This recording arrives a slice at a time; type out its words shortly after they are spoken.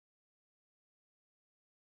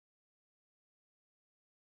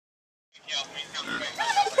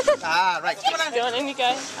Right. Come on, go on, in you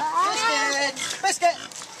go. Biscuit! Biscuit!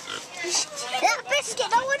 Yeah,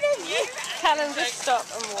 Biscuit, I want to. Callum, just stop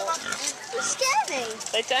and walk. They scare me.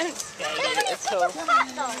 They don't scare you at all. Like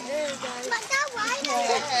that, right?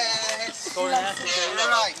 Yes!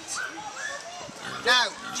 Right. Now,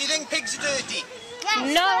 do you think pigs are dirty?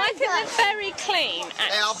 Yes, No, I think they're very clean.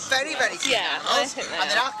 They are very, very clean animals, I think and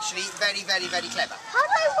they're actually very, very, very clever. How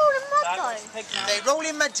do they roll in mud though? They roll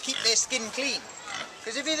in mud to keep their skin clean.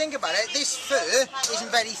 Because if you think about it, this fur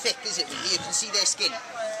isn't very thick, is it really? You can see their skin.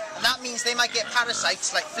 And that means they might get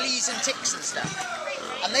parasites like fleas and ticks and stuff.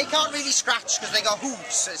 And they can't really scratch because they got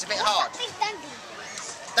hooves, so it's a bit hard.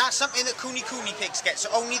 That's something that Cooney pigs get, so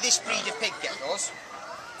only this breed of pig get those.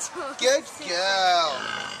 Good girl.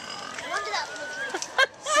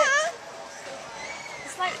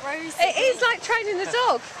 It's like Rosie. It is like training a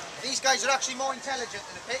dog. These guys are actually more intelligent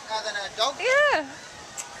than a pig, than a dog. Yeah.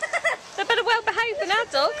 They're better well behaved than our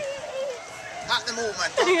dog. At the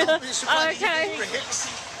moment. Yeah. Okay. Do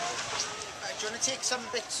you want to take some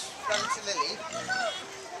bits round to Lily?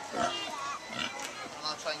 And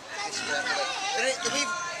I'll try and get this out of the way.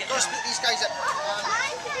 We've got to split these guys up.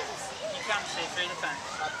 You can't see through the fence.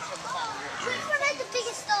 Which one has the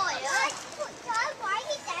biggest eye?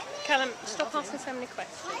 Callum, stop asking so many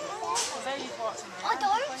questions. I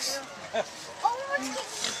don't.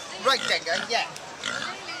 Right then, guys, yeah.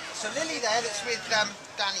 So Lily there, that's with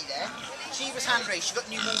Danny there, she was hand raised. She got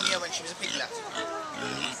pneumonia when she was a piglet.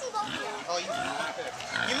 Oh,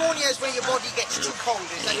 pneumonia is when your body gets too cold.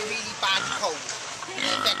 It's like a really bad cold.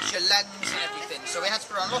 It affects your lungs and everything. So we had to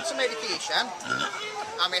put on lots of medication,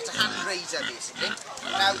 and we had to hand raise her basically.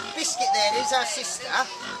 Now Biscuit there is our sister,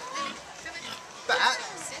 but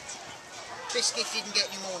Biscuit didn't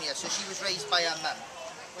get pneumonia, so she was raised by her mum,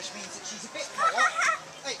 which means that she's a bit more.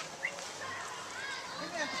 Hey.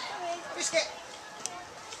 Biscuit!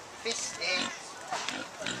 Biscuit!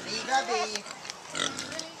 Leave her be.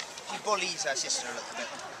 She bullies her sister a little bit.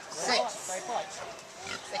 Sit.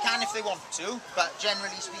 They can if they want to, but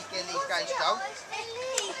generally speaking, these guys don't.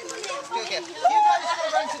 Good girl. You guys go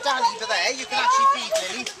around to Danny over there, you can actually feed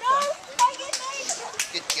Lily.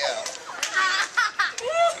 Good girl.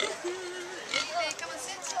 Come on,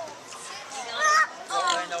 sit.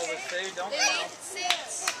 I know with food, don't they?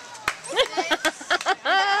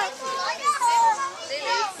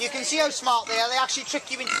 You can see how smart they are. They actually trick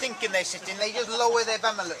you into thinking they're sitting. They just lower their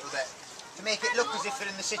bum a little bit to make it look as if they're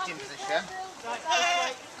in the sitting position.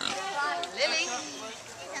 Lily.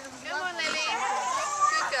 Come on, Lily.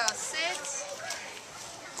 Good girl. Sit.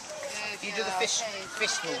 If you do the fist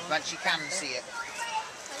movement, you can see it.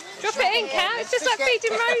 Drop it in, Cat. It's just like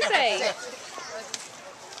feeding Rosie.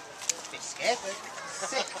 Biscuit.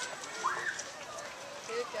 Sit.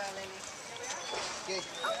 Good girl, Lily. Good.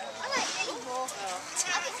 I like Lily more. I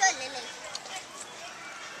prefer Lily.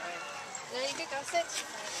 Lily, good girl. Sit.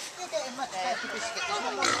 You're getting much better, Biscuit. There's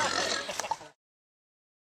not much left.